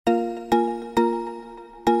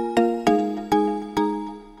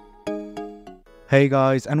Hey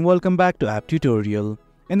guys, and welcome back to App Tutorial.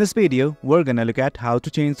 In this video, we're gonna look at how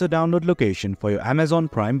to change the download location for your Amazon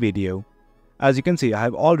Prime Video. As you can see, I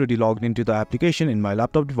have already logged into the application in my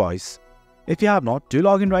laptop device. If you have not, do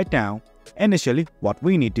log in right now. Initially, what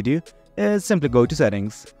we need to do is simply go to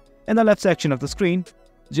Settings. In the left section of the screen,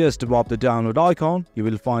 just above the download icon, you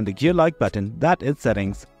will find the gear-like button, that is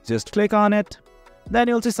Settings. Just click on it. Then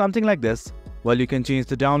you'll see something like this. Well, you can change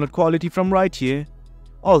the download quality from right here.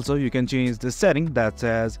 Also, you can change the setting that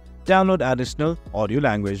says download additional audio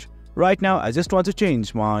language. Right now, I just want to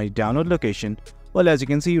change my download location. Well, as you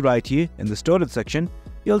can see right here in the storage section,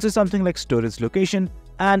 you'll see something like storage location,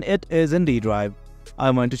 and it is in D drive.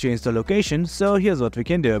 I want to change the location, so here's what we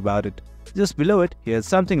can do about it. Just below it, here's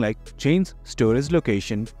something like change storage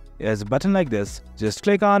location. There's a button like this. Just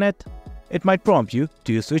click on it. It might prompt you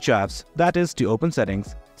to switch apps, that is to open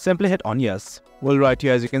settings. Simply hit on yes. Well, right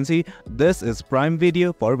here as you can see, this is Prime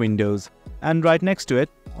Video for Windows. And right next to it,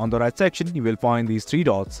 on the right section, you will find these three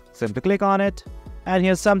dots. Simply click on it. And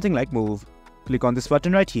here's something like move. Click on this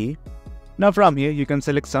button right here. Now from here, you can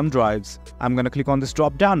select some drives. I'm gonna click on this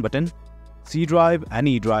drop down button. C drive and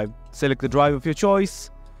E drive. Select the drive of your choice.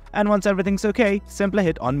 And once everything's okay, simply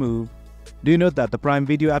hit on move. Do note that the Prime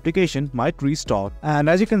Video application might restart. And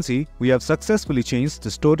as you can see, we have successfully changed the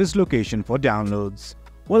storage location for downloads.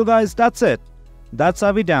 Well guys, that's it. That's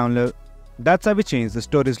how we change the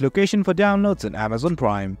storage location for downloads in Amazon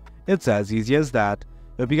Prime. It's as easy as that.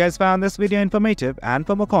 Hope you guys found this video informative, and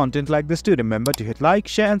for more content like this, do remember to hit like,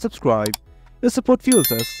 share and subscribe. Your support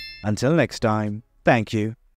fuels us. Until next time, thank you.